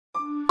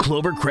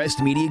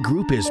Clovercrest Media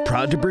Group is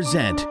proud to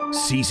present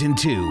Season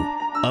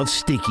 2 of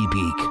Stinky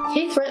Beak.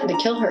 He threatened to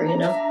kill her,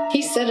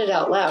 He said it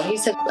out loud. He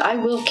said, "I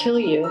will kill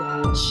you."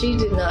 She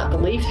did not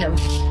believe him.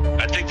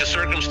 I think the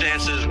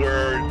circumstances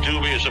were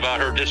dubious about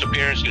her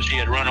disappearance because she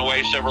had run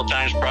away several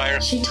times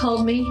prior. She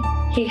told me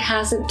he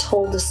hasn't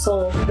told a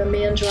soul. The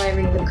man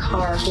driving the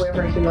car,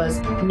 whoever he was,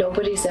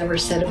 nobody's ever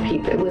said a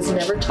peep. It was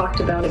never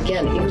talked about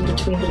again, even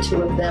between the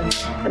two of them.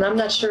 And I'm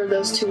not sure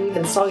those two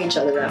even saw each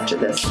other after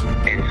this.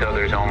 And so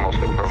there's almost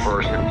a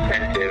perverse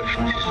incentive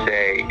to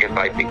say, if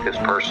I think this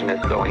person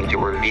is going to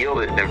reveal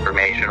this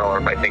information, or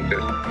if I think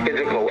there's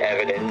physical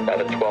evidence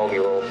that a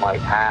 12-year-old might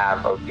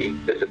have of being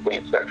physically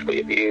and sexually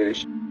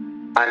abused,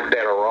 I'm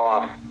better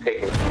off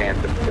taking the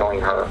chance of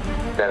killing her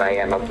than I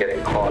am of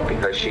getting caught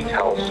because she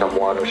tells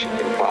someone or she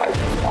confides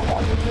in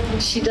someone.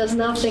 She does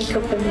not think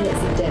of him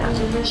as a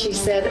dad. She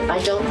said, "I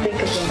don't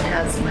think of him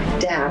as my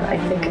dad. I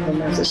think of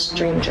him as a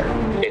stranger."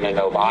 In a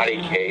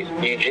no-body case,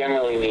 you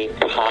generally need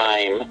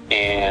time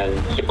and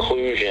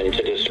seclusion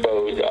to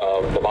dispose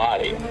of the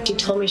body. She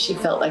told me she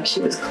felt like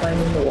she was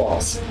climbing the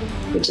walls,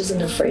 which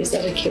isn't a phrase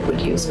that a kid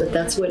would use, but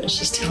that's what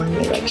she's telling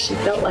me. Like, she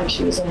felt like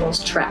she was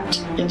almost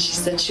trapped, and she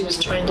said she was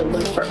trying to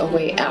look for a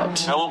way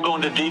out. I won't go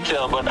into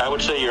detail, but I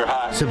would say you're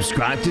hot.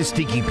 Subscribe to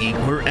Stinky Beak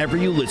wherever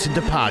you listen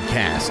to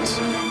podcasts.